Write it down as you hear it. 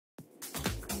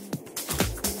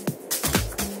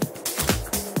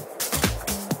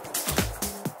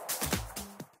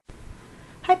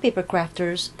paper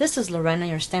crafters, this is Lorena,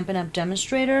 your Stampin' Up!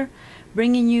 Demonstrator,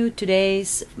 bringing you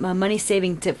today's money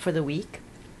saving tip for the week.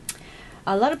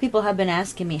 A lot of people have been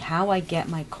asking me how I get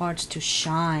my cards to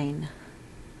shine.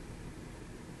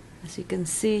 As you can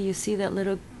see, you see that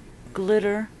little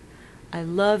glitter? I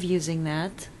love using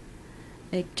that.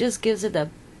 It just gives it a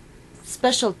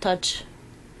special touch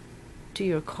to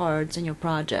your cards and your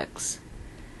projects.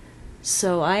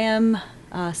 So I am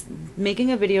making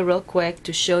a video real quick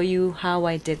to show you how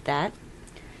I did that.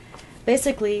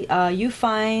 Basically, you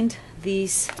find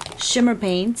these shimmer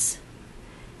paints.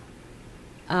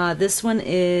 This one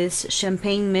is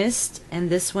Champagne Mist and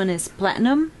this one is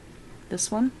Platinum, this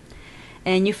one.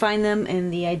 And you find them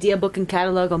in the idea book and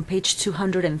catalog on page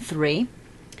 203.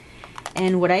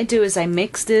 And what I do is I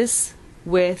mix this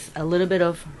with a little bit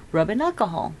of rubbing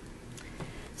alcohol.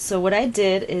 So what I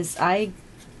did is I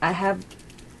have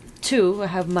two. I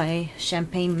have my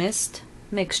Champagne Mist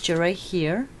mixture right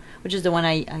here, which is the one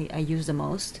I use the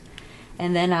most.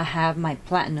 And then I have my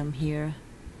Platinum here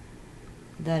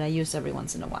that I use every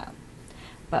once in a while.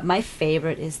 But my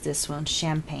favorite is this one,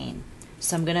 Champagne.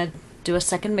 So I'm gonna do a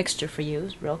second mixture for you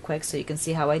real quick so you can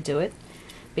see how I do it.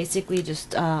 Basically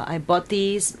just I bought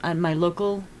these at my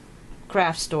local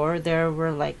craft store. There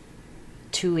were like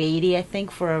 $2.80 I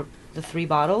think for the 3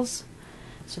 bottles,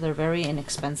 so they're very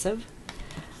inexpensive.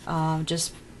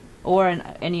 Or in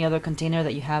any other container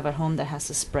that you have at home that has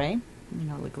a spray, you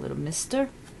know, like a little mister.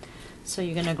 So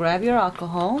you're gonna grab your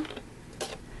alcohol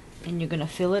and you're gonna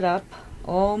fill it up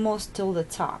almost till the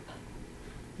top.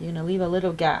 You're gonna leave a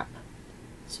little gap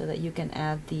so that you can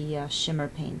add the shimmer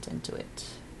paint into it.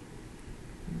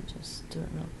 Let me just do it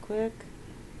real quick.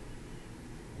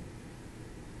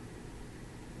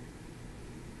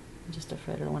 I'm just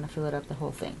afraid I don't want to fill it up the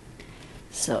whole thing.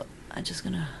 So I'm just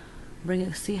gonna bring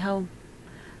it, see how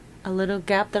a little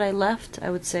gap that I left, I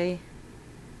would say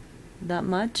that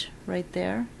much right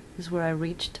there is where I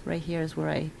reached. Right here is where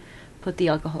I put the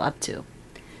alcohol up to.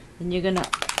 Then you're gonna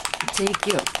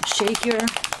shake your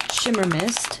shimmer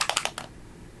mist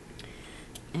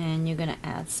and you're gonna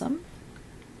add some.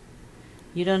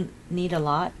 You don't need a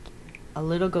lot. A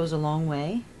little goes a long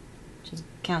way. Just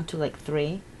count to like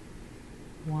 3.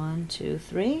 1, 2,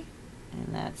 3,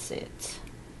 and that's it.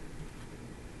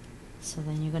 So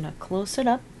then you're gonna close it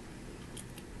up,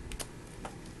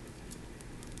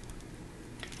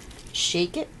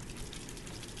 shake it,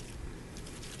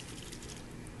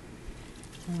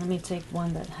 and let me take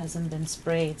one that hasn't been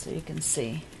sprayed so you can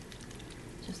see.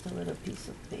 Just a little piece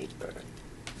of paper.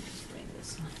 Let's bring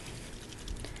this one.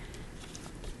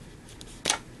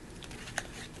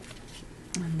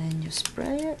 And then you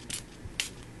spray it.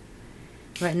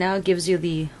 Right now it gives you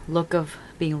the look of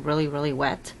being really, really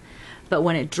wet, but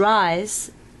when it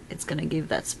dries, it's gonna give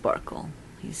that sparkle.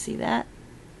 You see that?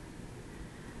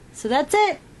 So that's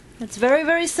it. It's very,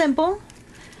 very simple.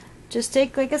 Just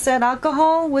take, like I said,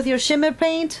 alcohol with your shimmer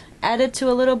paint, add it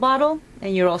to a little bottle,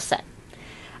 and you're all set.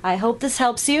 I hope this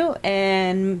helps you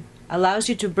and allows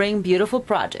you to bring beautiful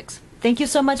projects. Thank you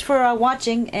so much for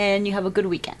watching, and you have a good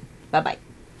weekend. Bye-bye.